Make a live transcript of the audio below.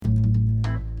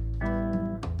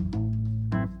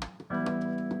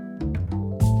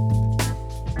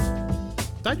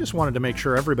I just wanted to make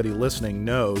sure everybody listening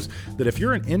knows that if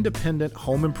you're an independent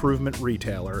home improvement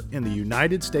retailer in the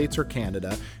United States or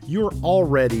Canada, you're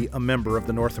already a member of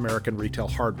the North American Retail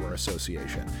Hardware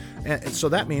Association. And so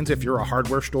that means if you're a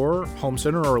hardware store, home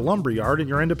center, or lumber yard and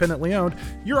you're independently owned,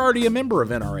 you're already a member of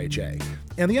NRHA.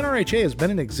 And the NRHA has been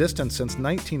in existence since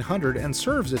 1900 and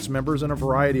serves its members in a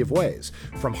variety of ways,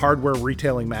 from Hardware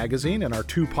Retailing Magazine and our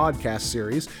 2 podcast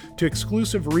series to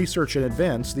exclusive research and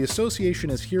events. The association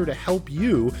is here to help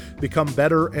you become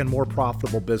better and more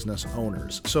profitable business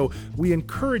owners. So we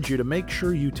encourage you to make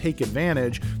sure you take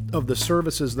advantage of the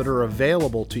services that are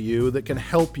available to you that can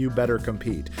help you better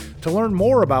compete. To learn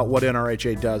more about what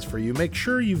NRHA does for you, make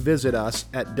sure you visit us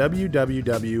at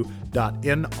www.nrha.org.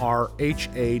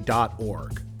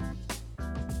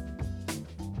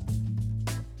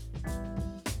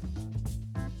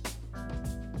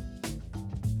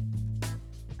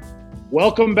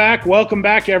 Welcome back,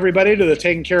 everybody, to the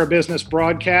Taking Care of Business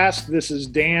broadcast. This is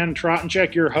Dan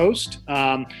Trottenchek, your host.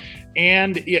 And,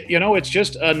 it's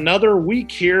just another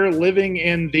week here living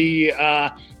in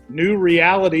the new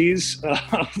realities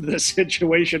of the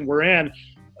situation we're in.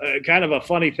 Kind of a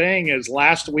funny thing is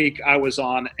last week I was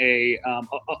on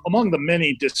among the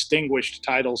many distinguished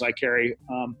titles I carry,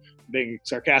 being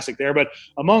sarcastic there, but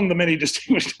among the many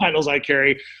distinguished titles I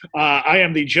carry, I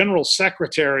am the general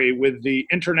secretary with the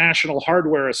International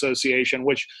Hardware Association,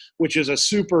 which is a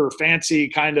super fancy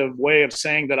kind of way of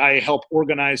saying that I help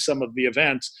organize some of the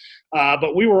events.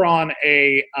 But we were on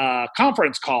a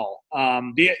conference call.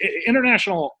 The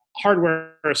International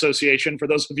Hardware Association, for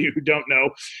those of you who don't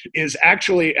know, is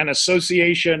actually an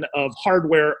association of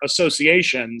hardware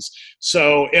associations.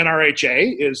 So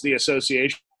NRHA is the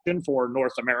association for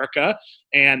North America,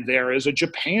 and there is a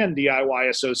Japan DIY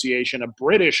association, a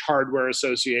British hardware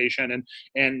association,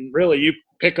 and really you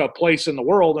pick a place in the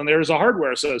world and there's a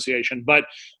hardware association. But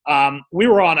we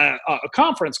were on a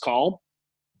conference call,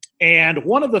 and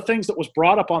one of the things that was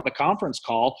brought up on the conference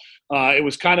call, it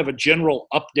was kind of a general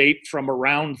update from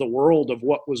around the world of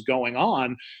what was going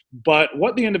on. But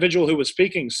what the individual who was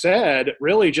speaking said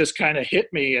really just kind of hit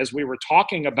me as we were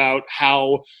talking about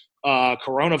how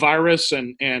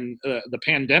coronavirus and the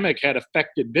pandemic had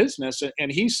affected business.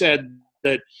 And he said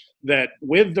that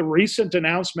with the recent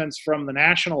announcements from the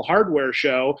National Hardware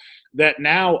Show, that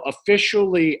now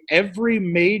officially every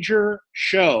major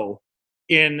show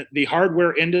in the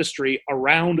hardware industry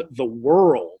around the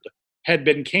world had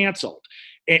been canceled.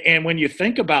 And when you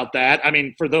think about that, I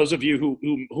mean, for those of you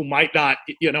who might not,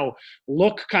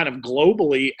 look kind of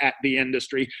globally at the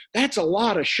industry, that's a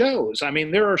lot of shows. I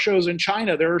mean, there are shows in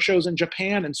China, there are shows in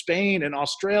Japan and Spain and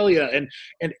Australia, and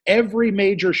every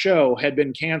major show had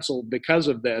been canceled because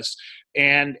of this.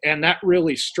 And that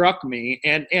really struck me.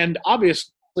 And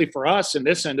obviously, for us in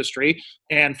this industry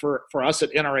and for us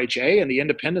at NRHA and the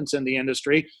independents in the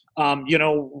industry,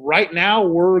 right now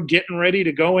we're getting ready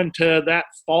to go into that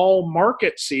fall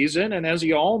market season. And as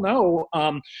you all know,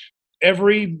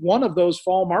 every one of those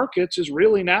fall markets is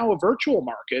really now a virtual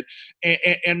market.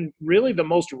 And really the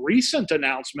most recent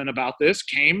announcement about this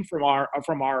came from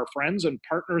our friends and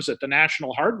partners at the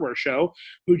National Hardware Show,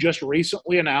 who just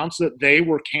recently announced that they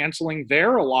were canceling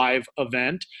their live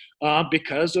event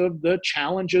because of the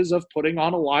challenges of putting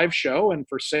on a live show and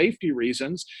for safety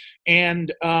reasons.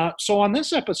 And so on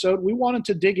this episode, we wanted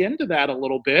to dig into that a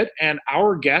little bit. And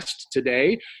our guest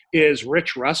today is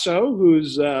Rich Russo,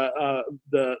 who's the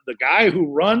guy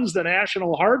who runs the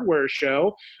National Hardware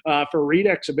Show for Reed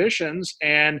Exhibitions.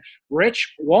 And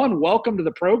Rich, one, welcome to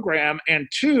the program. And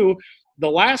two, the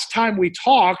last time we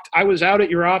talked, I was out at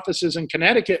your offices in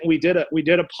Connecticut, and we did a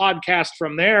podcast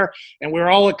from there, and we were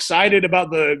all excited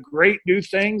about the great new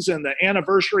things and the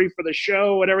anniversary for the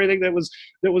show and everything that was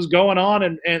going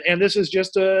on. And this is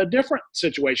just a different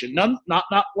situation, not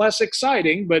less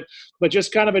exciting, but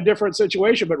just kind of a different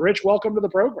situation. But Rich, welcome to the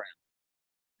program.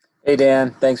 Hey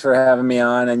Dan, thanks for having me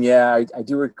on. And yeah, I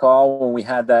do recall when we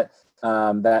had that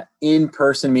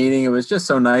in-person meeting. It was just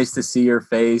so nice to see your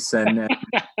face and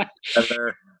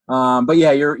but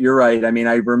yeah, you're right. I mean,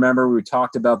 I remember we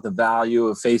talked about the value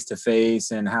of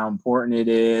face-to-face and how important it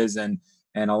is and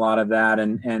a lot of that.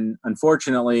 And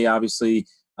unfortunately, obviously,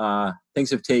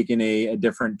 things have taken a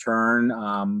different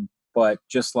turn. But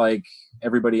just like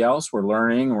everybody else, we're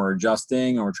learning, we're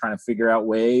adjusting, and we're trying to figure out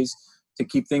ways to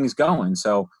keep things going.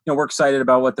 So, we're excited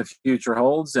about what the future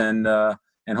holds, and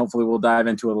hopefully we'll dive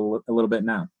into it a little bit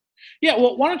now. Yeah,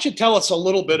 well, why don't you tell us a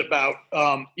little bit about,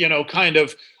 kind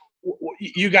of,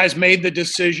 you guys made the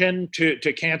decision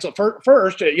to cancel.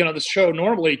 First, the show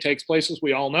normally takes place, as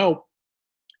we all know,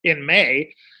 in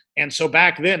May. And so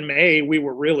back then, May, we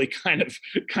were really kind of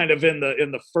in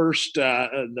the first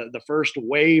the first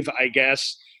wave, I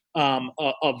guess, of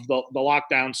the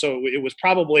lockdown. So it was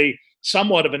probably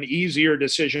somewhat of an easier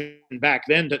decision back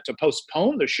then to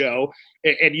postpone the show.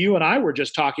 And you and I were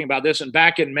just talking about this, and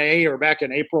back in May or back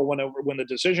in April, when the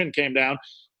decision came down,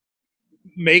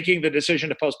 making the decision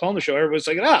to postpone the show, everyone's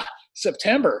like,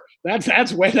 September.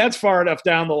 That's far enough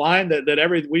down the line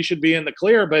that we should be in the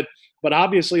clear. But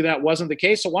obviously that wasn't the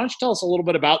case. So why don't you tell us a little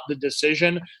bit about the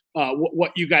decision,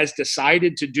 what you guys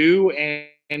decided to do,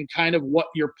 and kind of what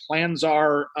your plans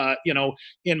are,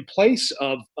 in place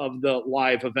of the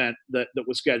live event that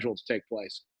was scheduled to take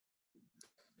place.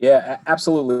 Yeah,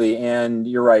 absolutely. And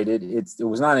you're right. It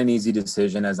was not an easy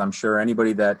decision, as I'm sure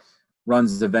anybody that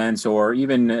runs events or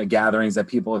even gatherings that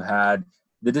people have had.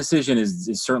 The decision is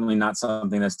certainly not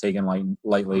something that's taken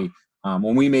lightly.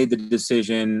 When we made the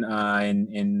decision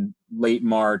in late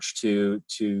March to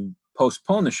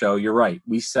postpone the show, you're right.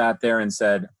 We sat there and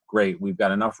said, great, we've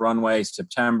got enough runway,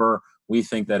 September. We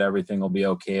think that everything will be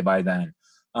okay by then.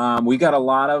 We got a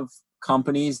lot of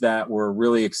companies that were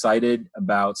really excited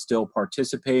about still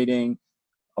participating.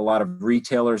 A lot of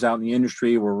retailers out in the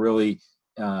industry were really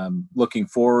looking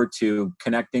forward to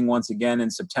connecting once again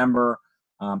in September.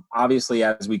 Obviously,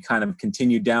 as we kind of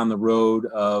continued down the road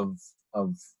of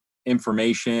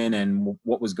information and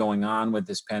what was going on with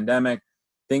this pandemic,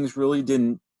 things really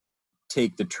didn't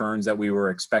take the turns that we were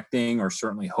expecting or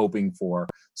certainly hoping for.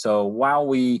 So while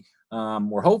we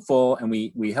were hopeful and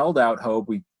we held out hope,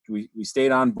 we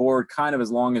stayed on board kind of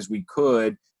as long as we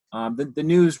could. The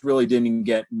news really didn't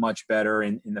get much better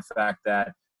in the fact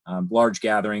that large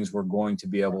gatherings were going to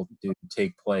be able to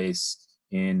take place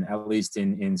at least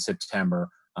in September.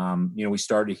 We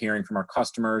started hearing from our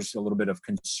customers a little bit of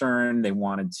concern. They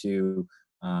wanted to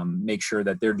make sure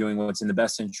that they're doing what's in the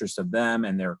best interest of them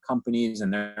and their companies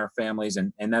and their families.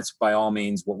 And that's by all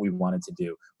means what we wanted to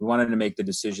do. We wanted to make the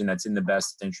decision that's in the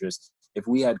best interest. If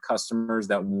we had customers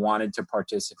that wanted to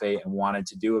participate and wanted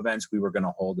to do events, we were going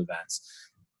to hold events.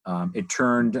 It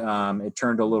turned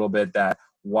a little bit that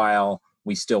while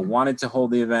we still wanted to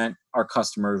hold the event, our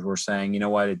customers were saying, you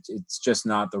know what, it's just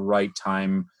not the right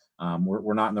time.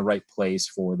 We're not in the right place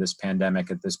for this pandemic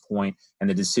at this point, and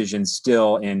the decision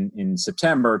still in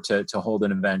September to hold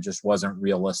an event just wasn't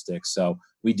realistic. So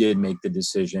we did make the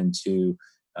decision to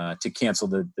cancel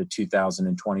the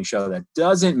 2020 show. That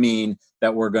doesn't mean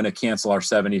that we're going to cancel our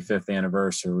 75th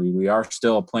anniversary. We are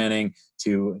still planning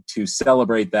to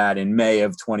celebrate that in May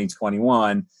of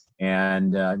 2021.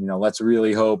 And let's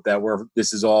really hope that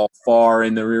this is all far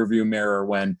in the rearview mirror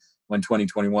when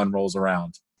 2021 rolls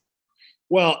around.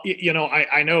 Well,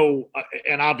 I know,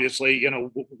 and obviously,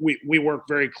 we work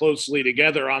very closely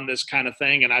together on this kind of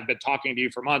thing, and I've been talking to you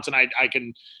for months, and I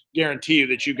can guarantee you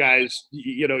that you guys,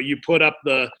 you put up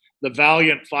the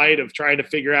valiant fight of trying to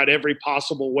figure out every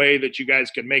possible way that you guys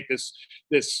could make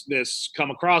this come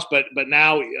across. But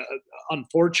now,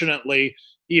 unfortunately,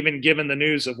 even given the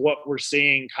news of what we're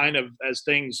seeing, kind of as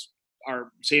things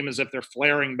seem as if they're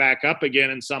flaring back up again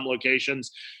in some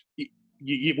locations.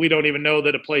 We don't even know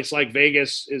that a place like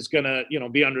Vegas is going to,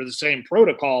 be under the same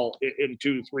protocol in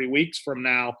 2-3 weeks from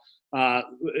now,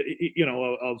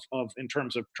 in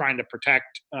terms of trying to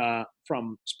protect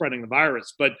from spreading the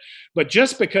virus. But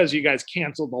just because you guys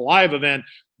canceled the live event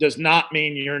does not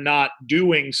mean you're not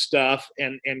doing stuff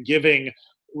and giving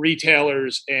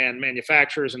retailers and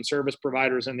manufacturers and service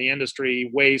providers in the industry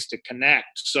ways to connect.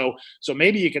 So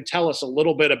maybe you can tell us a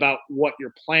little bit about what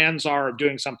your plans are of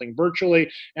doing something virtually,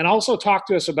 and also talk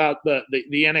to us about the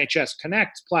NHS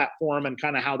Connect platform and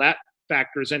kind of how that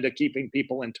factors into keeping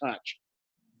people in touch.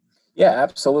 Yeah,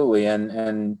 absolutely.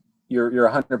 And you're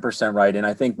 100% right. And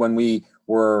I think when we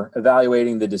were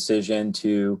evaluating the decision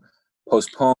to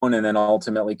postpone and then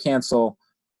ultimately cancel,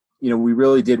 we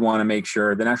really did want to make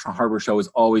sure the National Hardware Show is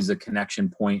always a connection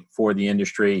point for the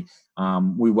industry.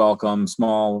 We welcome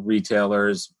small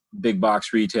retailers, big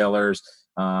box retailers,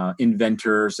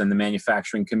 inventors, and the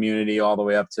manufacturing community, all the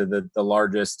way up to the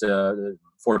largest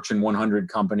Fortune 100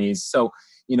 companies. So,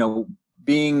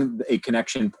 being a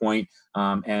connection point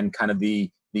and kind of the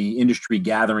industry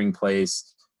gathering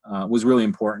place was really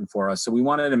important for us. So we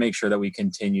wanted to make sure that we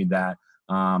continued that.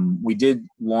 We did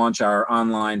launch our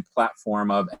online platform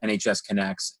of NHS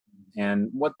Connects, and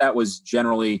what that was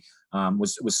generally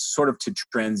was sort of to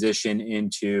transition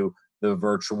into the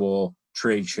virtual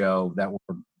trade show that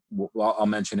I'll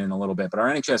mention in a little bit. But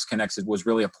our NHS Connects was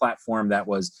really a platform that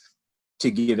was to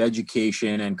give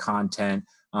education and content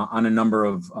on a number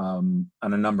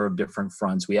of different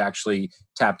fronts. We actually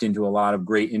tapped into a lot of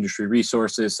great industry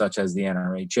resources such as the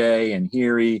NRHA and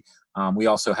HERE, We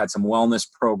also had some wellness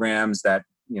programs that,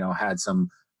 had some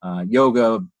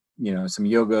yoga, some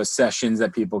yoga sessions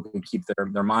that people could keep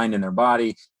their mind and their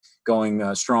body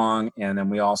going strong. And then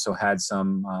we also had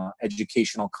some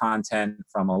educational content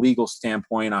from a legal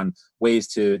standpoint on ways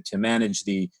to manage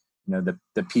the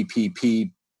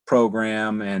PPP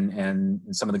program and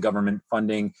some of the government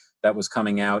funding that was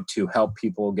coming out to help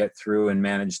people get through and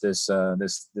manage this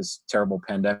terrible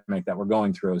pandemic that we're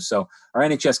going through. So our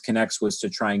NHS Connects was to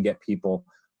try and get people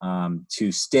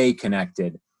to stay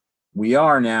connected. We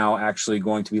are now actually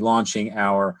going to be launching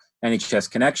our NHS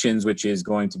Connections, which is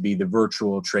going to be the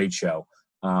virtual trade show.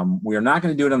 We are not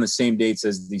going to do it on the same dates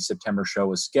as the September show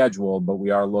was scheduled, but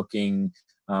we are looking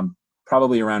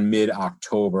probably around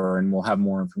mid-October, and we'll have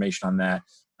more information on that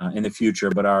in the future.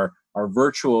 But our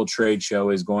virtual trade show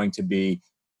is going to be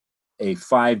a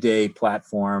 5-day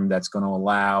platform that's going to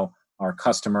allow our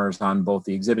customers on both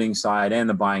the exhibiting side and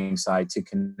the buying side to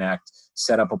connect,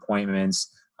 set up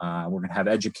appointments. We're going to have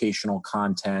educational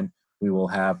content. We will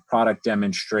have product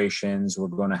demonstrations. We're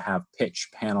going to have pitch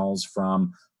panels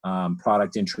from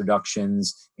product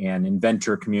introductions, and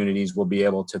inventor communities will be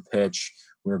able to pitch.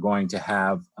 We're going to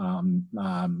have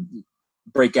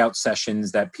breakout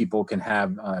sessions that people can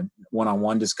have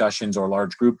one-on-one discussions or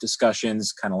large group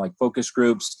discussions, kind of like focus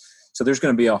groups. So there's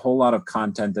going to be a whole lot of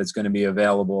content that's going to be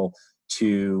available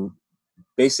to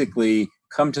basically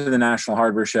come to the National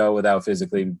Hardware Show without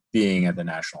physically being at the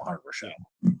National Hardware Show.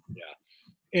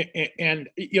 Yeah. And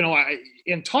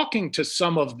in talking to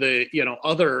some of the,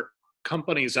 other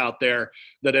companies out there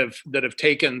that have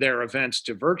taken their events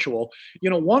to virtual,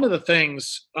 one of the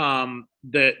things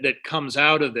that comes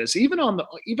out of this, even on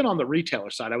the retailer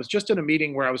side, I was just in a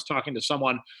meeting where I was talking to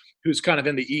someone who's kind of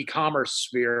in the e-commerce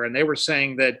sphere, and they were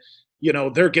saying that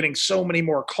they're getting so many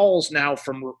more calls now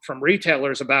from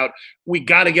retailers about, we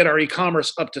got to get our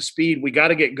e-commerce up to speed, we got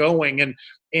to get going,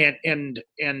 and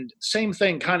same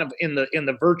thing kind of in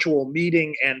the virtual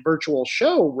meeting and virtual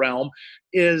show realm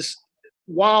is,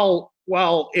 while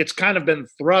it's kind of been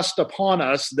thrust upon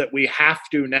us that we have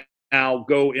to now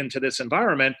go into this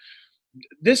environment,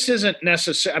 this isn't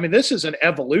necessary. I mean, this is an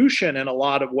evolution in a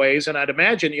lot of ways. And I'd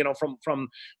imagine, from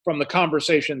the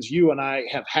conversations you and I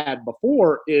have had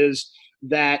before, is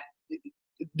that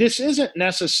this isn't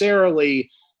necessarily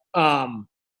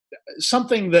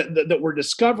something that we're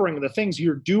discovering. The things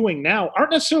you're doing now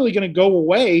aren't necessarily going to go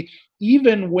away,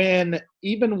 even when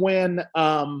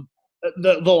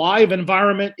the live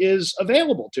environment is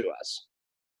available to us.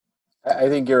 I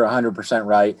think you're 100%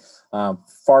 right.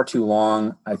 Far too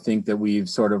long, I think that we've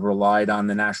sort of relied on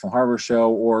the National Hardware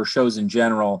Show or shows in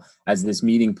general as this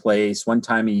meeting place. One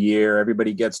time a year,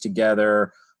 everybody gets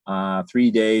together,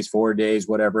 3 days, 4 days,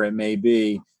 whatever it may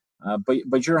be.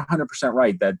 But you're 100%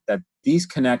 right that these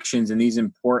connections and these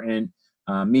important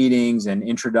meetings and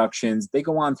introductions, they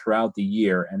go on throughout the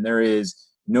year, and there is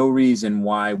no reason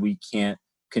why we can't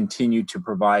continue to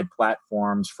provide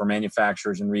platforms for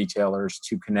manufacturers and retailers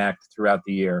to connect throughout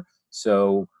the year.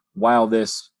 So while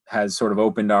this has sort of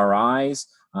opened our eyes,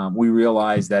 we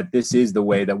realize that this is the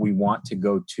way that we want to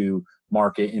go to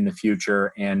market in the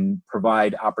future and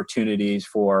provide opportunities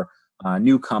for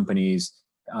new companies,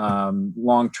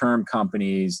 long-term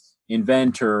companies,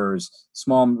 inventors,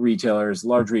 small retailers,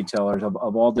 large retailers of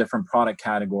all different product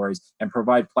categories, and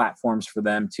provide platforms for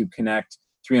them to connect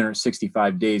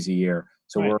 365 days a year.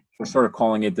 So right. We're sort of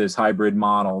calling it this hybrid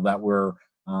model that we're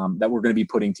going to be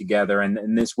putting together,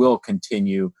 and this will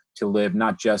continue to live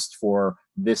not just for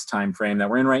this time frame that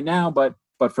we're in right now, but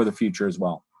for the future as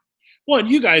well. Well, and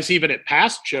you guys, even at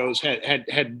past shows, had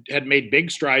made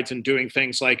big strides in doing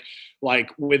things like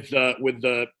with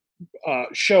the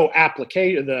show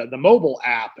application, the mobile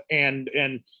app, and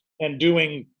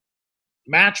doing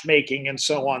matchmaking and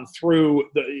so on through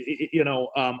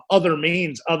the other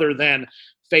means other than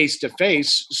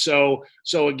face-to-face. So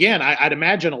again, I'd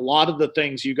imagine a lot of the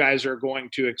things you guys are going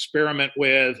to experiment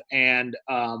with and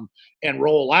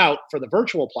roll out for the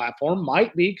virtual platform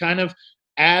might be kind of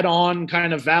add-on,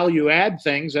 kind of value-add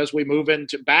things as we move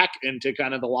back into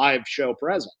kind of the live show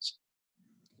presence.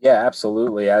 Yeah,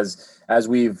 absolutely. As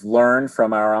we've learned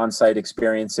from our on-site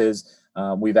experiences,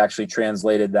 we've actually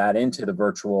translated that into the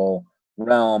virtual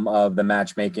realm of the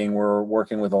matchmaking. We're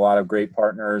working with a lot of great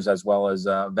partners as well as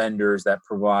vendors that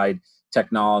provide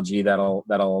technology that'll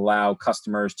allow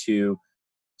customers to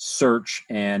search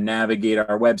and navigate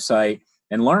our website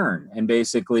and learn. And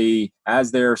basically,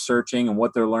 as they're searching and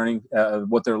what they're learning,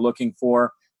 what they're looking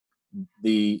for,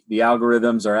 the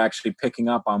algorithms are actually picking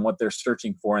up on what they're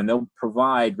searching for, and they'll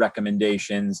provide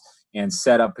recommendations and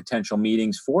set up potential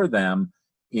meetings for them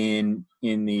in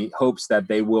the hopes that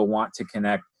they will want to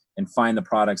connect and find the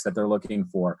products that they're looking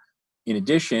for. In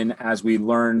addition, as we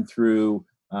learn through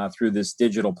this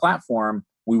digital platform,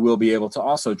 we will be able to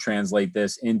also translate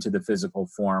this into the physical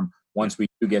form once we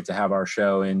do get to have our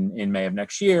show in May of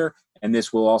next year. And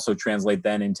this will also translate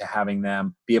then into having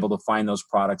them be able to find those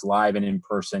products live and in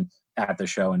person at the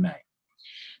show in May.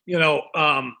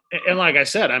 And like I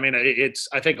said, I mean,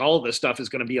 I think all of this stuff is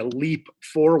going to be a leap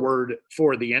forward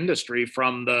for the industry,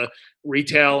 from the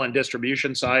retail and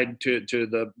distribution side to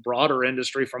the broader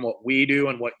industry, from what we do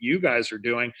and what you guys are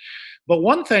doing. But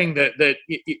one thing that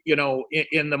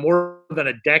in the more than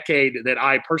a decade that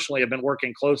I personally have been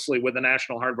working closely with the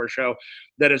National Hardware Show,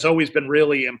 that has always been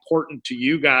really important to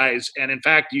you guys. And in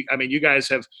fact, you guys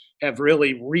have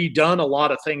really redone a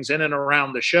lot of things in and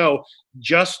around the show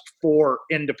just for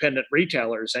independent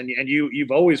retailers. And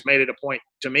you've always made it a point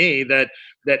to me that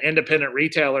independent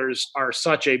retailers are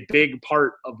such a big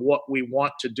part of what we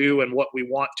want to do and what we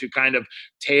want to kind of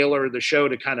tailor the show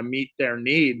to kind of meet their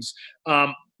needs.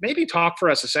 Maybe talk for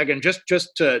us a second, just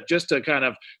to kind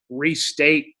of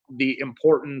restate the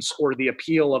importance or the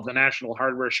appeal of the National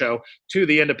Hardware Show to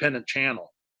the independent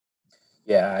channel.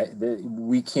 Yeah,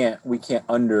 we can't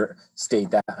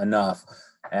understate that enough.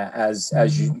 As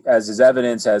is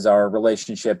evidence, as our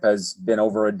relationship has been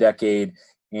over a decade,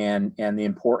 and the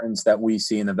importance that we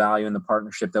see and the value and the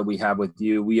partnership that we have with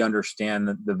you, we understand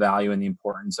the value and the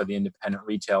importance of the independent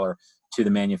retailer to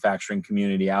the manufacturing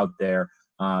community out there.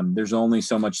 There's only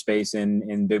so much space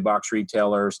in big box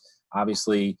retailers.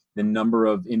 Obviously, the number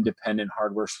of independent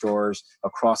hardware stores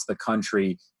across the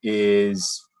country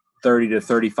is 30 to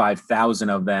 35,000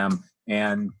 of them,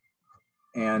 and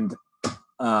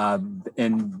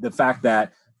the fact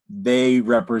that they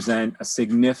represent a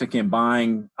significant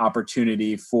buying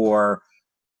opportunity for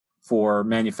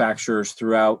manufacturers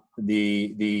throughout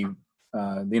the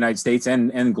United States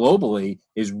and globally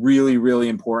is really, really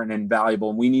important and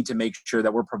valuable. And we need to make sure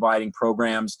that we're providing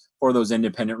programs for those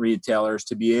independent retailers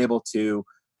to be able to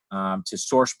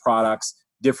source products,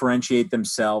 differentiate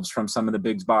themselves from some of the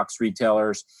big box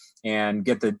retailers, and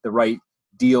get the right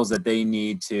deals that they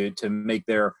need to make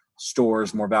their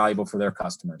stores more valuable for their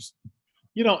customers.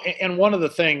 And one of the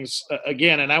things,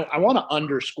 again, and I want to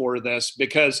underscore this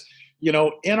because,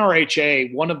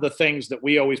 NRHA, one of the things that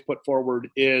we always put forward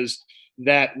is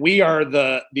that we are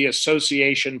the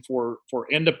association for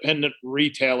independent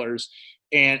retailers,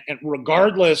 and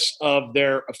regardless of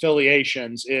their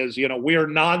affiliations, is we are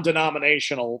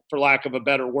non-denominational, for lack of a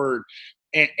better word,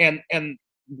 and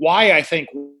why I think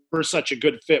we're such a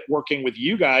good fit working with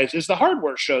you guys is the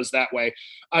hardware shows that way.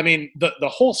 I mean, the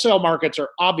wholesale markets are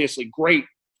obviously great,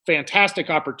 fantastic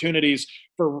opportunities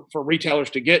for retailers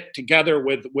to get together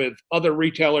with other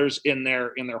retailers in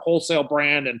their wholesale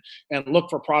brand and look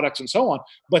for products and so on.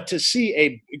 But to see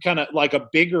a kind of like a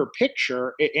bigger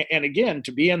picture, and again,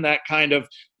 to be in that kind of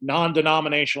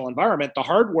non-denominational environment, the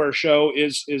hardware show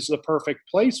is the perfect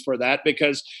place for that,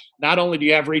 because not only do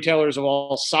you have retailers of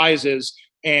all sizes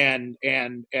and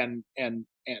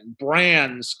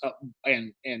brands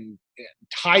and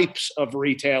types of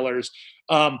retailers,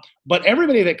 but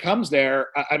everybody that comes there,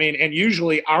 I mean, and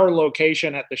usually our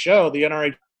location at the show, the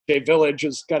NRHA Village,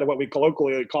 is kind of what we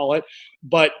colloquially call it,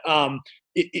 but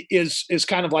it is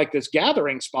kind of like this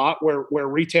gathering spot where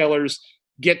retailers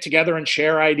get together and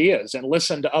share ideas and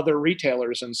listen to other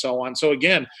retailers and so on. So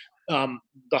again, the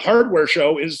hardware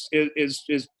show is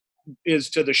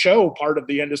to the show part of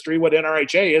the industry what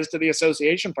NRHA is to the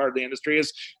association part of the industry.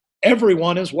 Is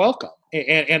everyone is welcome,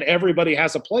 and everybody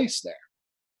has a place there.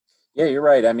 Yeah, you're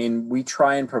right. I mean, we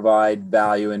try and provide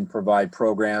value and provide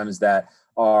programs that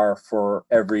are for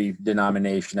every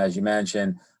denomination, as you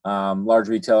mentioned, large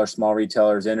retailers, small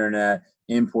retailers, internet,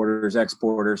 importers,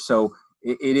 exporters. So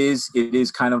it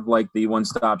is kind of like the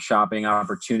one-stop shopping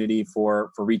opportunity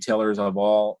for retailers of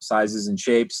all sizes and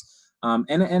shapes.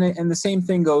 And the same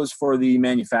thing goes for the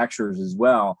manufacturers as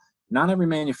well. Not every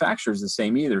manufacturer is the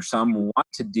same either. Some want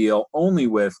to deal only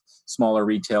with smaller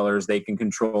retailers. They can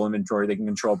control inventory, they can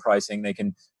control pricing, they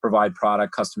can provide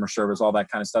product, customer service, all that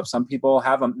kind of stuff. Some people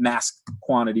have a mass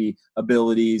quantity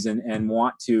abilities and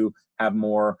want to have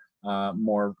more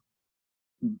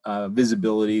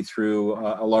visibility through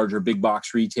a larger big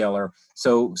box retailer.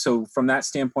 So from that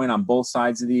standpoint, on both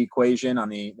sides of the equation, on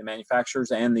the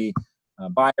manufacturers and the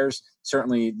buyers,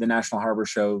 certainly the National Hardware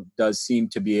Show does seem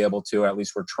to be able to, or at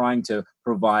least we're trying to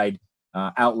provide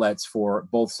outlets for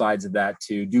both sides of that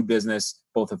to do business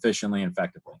both efficiently and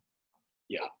effectively.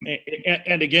 Yeah,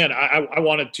 and again, I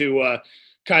wanted to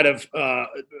kind of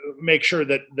make sure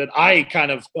that I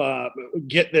kind of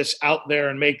get this out there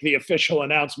and make the official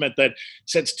announcement that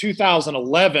since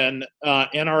 2011,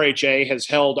 NRHA has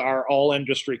held our all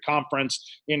industry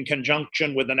conference in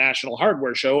conjunction with the National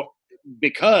Hardware Show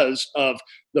because of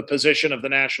the position of the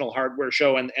National Hardware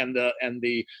Show and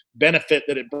the benefit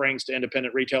that it brings to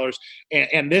independent retailers.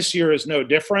 And this year is no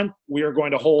different. We are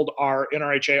going to hold our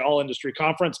NRHA All Industry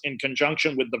Conference in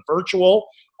conjunction with the virtual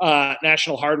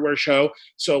National Hardware Show.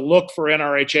 So look for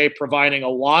NRHA providing a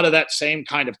lot of that same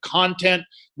kind of content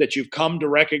that you've come to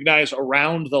recognize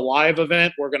around the live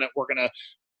event. We're gonna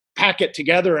pack it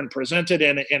together and present it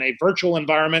in a virtual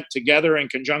environment together in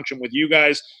conjunction with you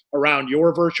guys around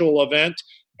your virtual event.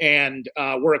 And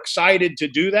we're excited to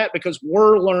do that because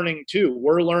we're learning too.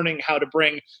 We're learning how to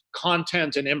bring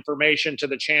content and information to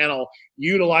the channel,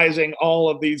 utilizing all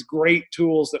of these great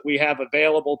tools that we have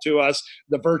available to us,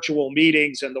 the virtual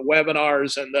meetings and the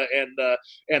webinars and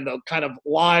the kind of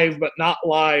live but not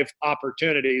live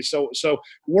opportunities. So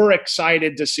we're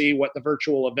excited to see what the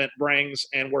virtual event brings,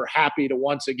 and we're happy to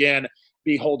once again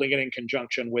be holding it in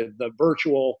conjunction with the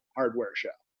virtual hardware show.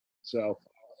 So,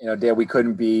 Dale, we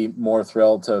couldn't be more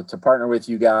thrilled to partner with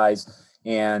you guys,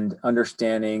 and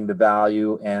understanding the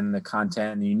value and the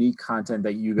content and the unique content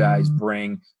that you guys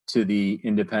bring to the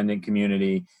independent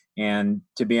community. And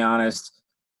to be honest,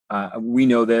 we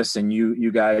know this, and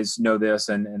you guys know this,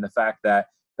 and the fact that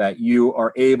you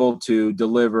are able to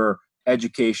deliver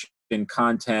education,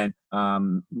 content,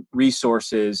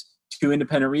 resources to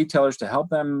independent retailers to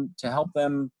help them,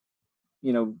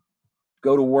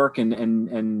 go to work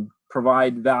and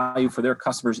provide value for their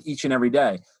customers each and every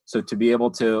day. So to be able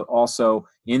to also,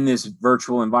 in this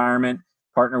virtual environment,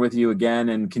 partner with you again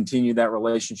and continue that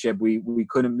relationship, we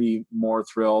couldn't be more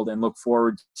thrilled, and look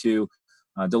forward to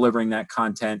delivering that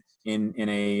content in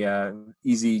a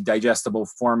easy, digestible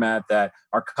format that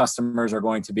our customers are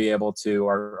going to be able to,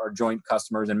 our joint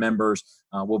customers and members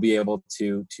will be able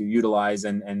to utilize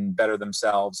and better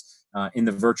themselves in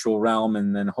the virtual realm,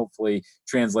 and then hopefully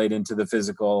translate into the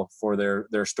physical for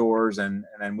their stores. And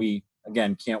then we,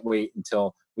 again, can't wait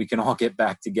until we can all get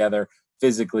back together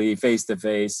physically, face to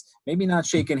face, maybe not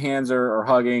shaking hands or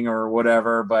hugging or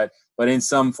whatever, but in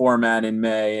some format in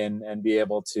May, and be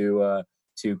able to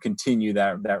continue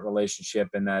that relationship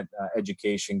and that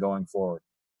education going forward.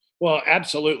 Well,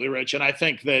 absolutely, Rich. And I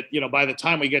think that, by the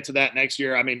time we get to that next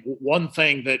year, I mean, one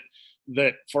thing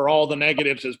that for all the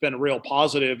negatives has been a real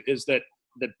positive is that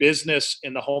the business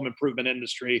in the home improvement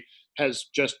industry has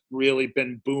just really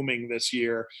been booming this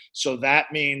year. So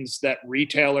that means that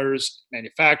retailers,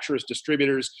 manufacturers,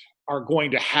 distributors are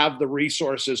going to have the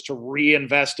resources to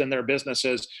reinvest in their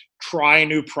businesses, try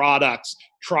new products,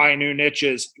 try new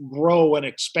niches, grow and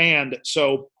expand.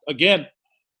 So again,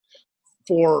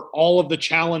 for all of the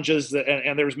challenges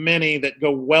and there's many that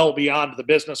go well beyond the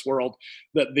business world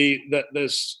that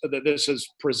this has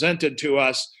presented to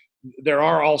us, there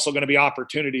are also going to be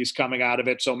opportunities coming out of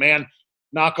it. So, man,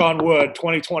 knock on wood,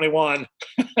 2021,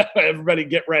 everybody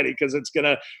get ready, because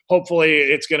hopefully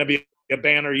it's going to be a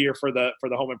banner year for the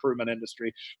home improvement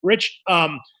industry. Rich,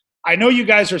 I know you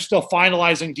guys are still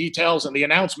finalizing details, and the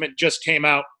announcement just came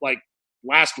out like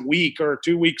last week or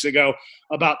 2 weeks ago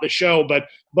about the show, but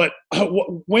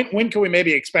when can we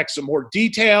maybe expect some more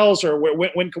details, or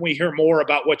when can we hear more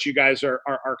about what you guys are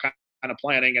kind of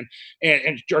planning,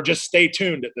 and or just stay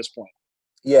tuned at this point?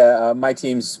 Yeah, my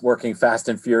team's working fast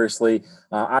and furiously.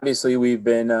 Obviously, we've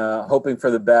been hoping for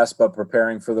the best, but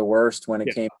preparing for the worst when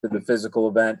it came to the physical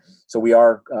event. So we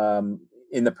are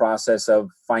in the process of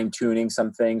fine-tuning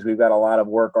some things. We've got a lot of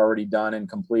work already done and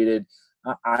completed.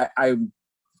 I'm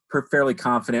fairly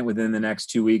confident within the next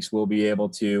 2 weeks we'll be able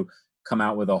to come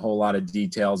out with a whole lot of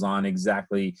details on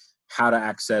exactly how to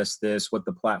access this, what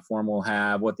the platform will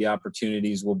have, what the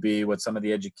opportunities will be, what some of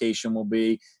the education will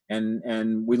be,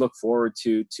 and we look forward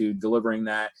to delivering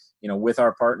that, with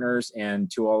our partners and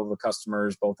to all of the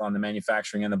customers, both on the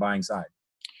manufacturing and the buying side.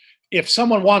 If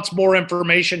someone wants more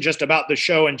information just about the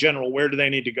show in general, where do they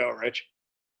need to go, Rich?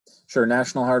 Sure.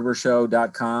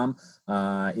 NationalHardwareShow.com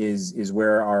is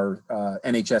where our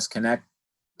NHS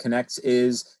Connects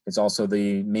is. It's also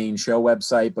the main show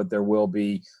website, but there will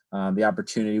be the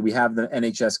opportunity. We have the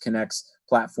NHS Connects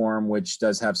platform, which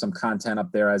does have some content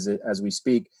up there as we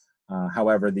speak.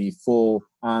 However, the full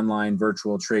online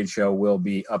virtual trade show will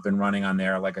be up and running on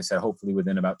there, like I said, hopefully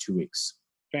within about 2 weeks.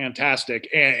 Fantastic.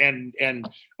 And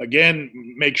again,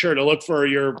 make sure to look for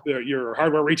your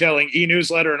Hardware Retailing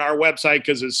e-newsletter and our website,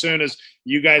 because as soon as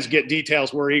you guys get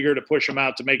details, we're eager to push them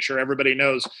out to make sure everybody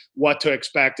knows what to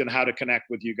expect and how to connect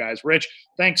with you guys. Rich,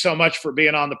 thanks so much for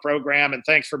being on the program, and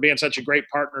thanks for being such a great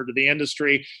partner to the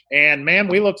industry. And man,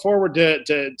 we look forward to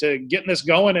getting this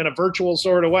going in a virtual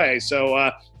sort of way.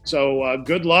 So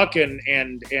good luck, and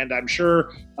I'm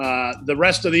sure the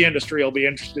rest of the industry will be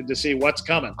interested to see what's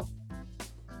coming.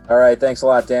 All right. Thanks a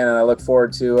lot, Dan. And I look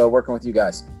forward to working with you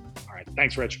guys. All right.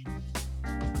 Thanks, Rich.